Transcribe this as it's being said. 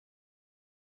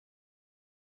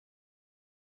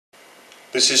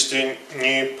This is the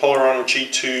new Polaron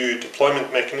G2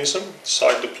 deployment mechanism,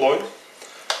 side deploy. And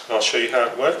I'll show you how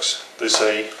it works. There's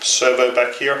a servo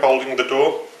back here holding the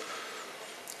door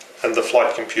and the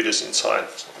flight computer's inside.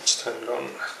 So let's turn it on.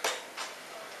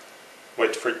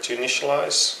 Wait for it to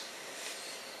initialize.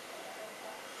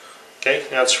 Okay,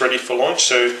 now it's ready for launch,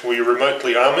 so we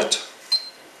remotely arm it.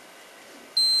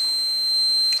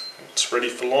 It's ready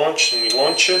for launch and we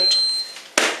launch it.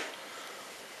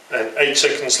 And 8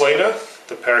 seconds later,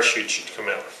 the parachute should come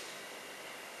out.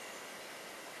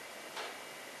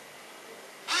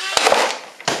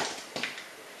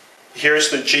 Here's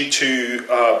the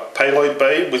G2 payload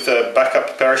bay with a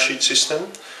backup parachute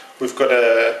system. We've got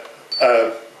a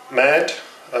MAD,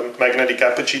 a magnetic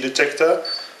apogee detector,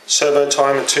 servo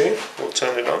timer too. We'll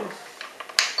turn it on.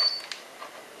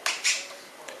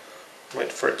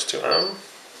 Wait for it to arm.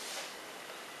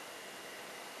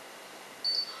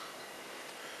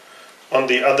 On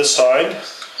the other side,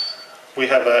 we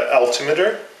have an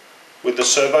altimeter with the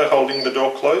servo holding the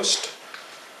door closed.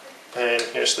 And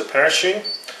here's the parachute.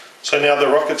 So now the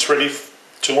rocket's ready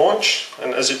to launch,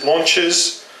 and as it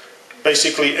launches,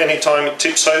 basically any time it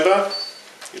tips over,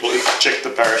 it'll eject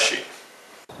the parachute.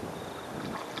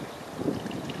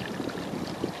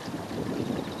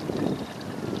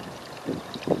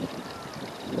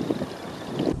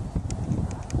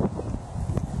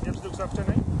 Yep, looks after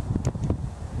me.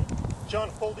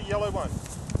 John, pull the yellow one.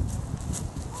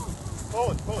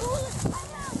 Pull it, pull it.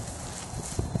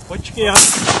 Watch me out.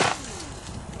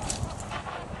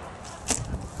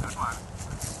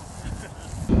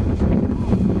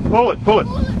 Pull it, pull it.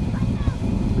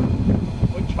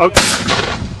 Okay.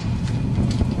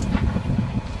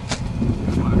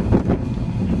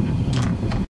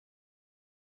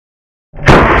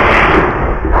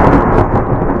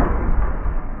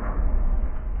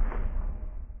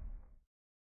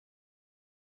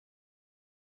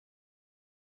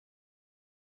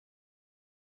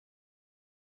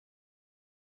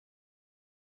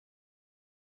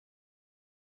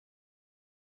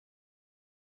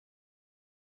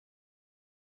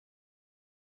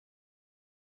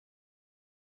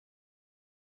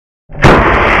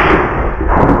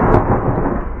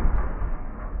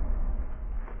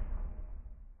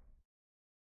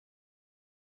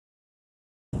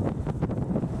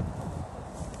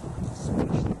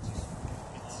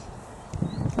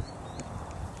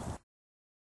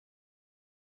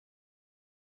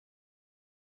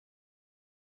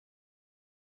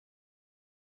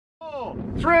 Four,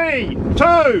 3,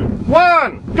 2,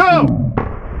 1, go!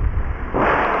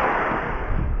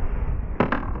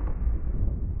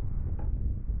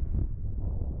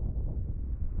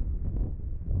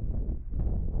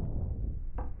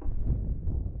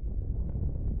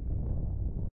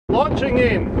 Launching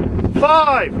in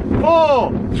 5,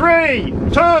 4, 3,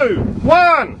 2,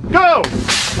 1, go!